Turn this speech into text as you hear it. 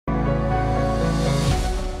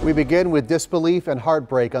We begin with disbelief and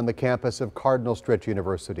heartbreak on the campus of Cardinal Stritch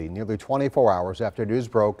University. Nearly 24 hours after news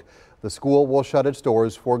broke, the school will shut its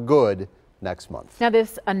doors for good next month. Now,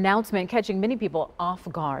 this announcement catching many people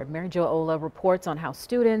off guard. Mary Jo Ola reports on how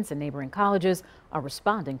students and neighboring colleges are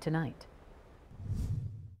responding tonight.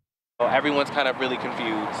 Everyone's kind of really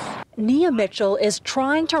confused. Nea Mitchell is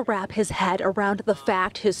trying to wrap his head around the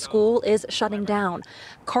fact his school is shutting down.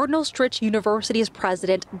 Cardinal Stritch University's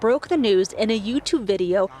president broke the news in a YouTube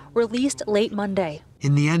video released late Monday.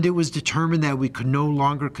 In the end, it was determined that we could no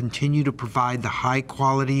longer continue to provide the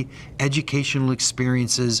high-quality educational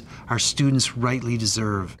experiences our students rightly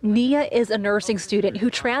deserve. Nea is a nursing student who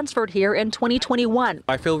transferred here in 2021.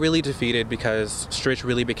 I feel really defeated because Stritch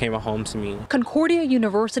really became a home to me. Concordia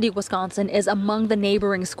University, Wisconsin is among the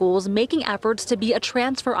neighboring schools making efforts to be a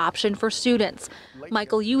transfer option for students.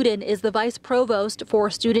 Michael Uden is the vice provost for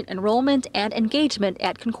student enrollment and engagement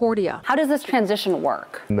at Concordia. How does this transition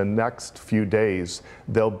work? In the next few days,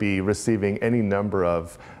 they'll be receiving any number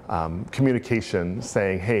of communication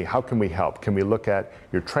saying, hey, how can we help? Can we look at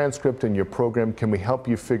your transcript and your program? Can we help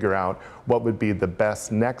you figure out what would be the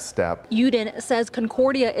best next step? Uden says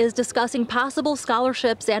Concordia is discussing possible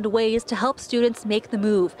scholarships and ways to help students make the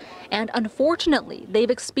move. And unfortunately,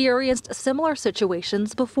 they've experienced similar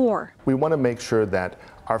situations before. We want to make sure that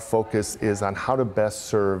our focus is on how to best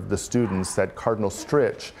serve the students that Cardinal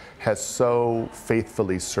Stritch has so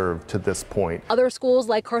faithfully served to this point. Other schools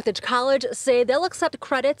like Carthage College say they'll accept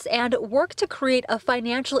credits and work to create a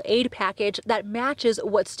financial aid package that matches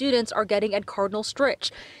what students are getting at Cardinal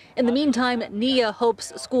Stritch. In the meantime, Nea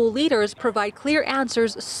hopes school leaders provide clear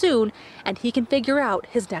answers soon and he can figure out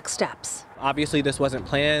his next steps. Obviously, this wasn't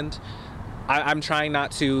planned. I'm trying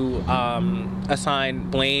not to assign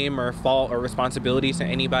blame or fault or responsibility to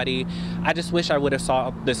anybody. I just wish I would have saw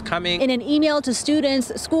this coming. In an email to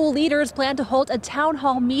students, school leaders plan to hold a town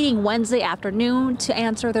hall meeting Wednesday afternoon to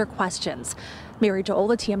answer their questions. Mary Jo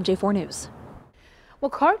Ola, TMJ4 News.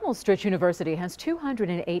 Well, Cardinal Stritch University has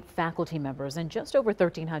 208 faculty members and just over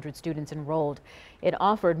 1,300 students enrolled. It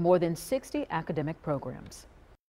offered more than 60 academic programs.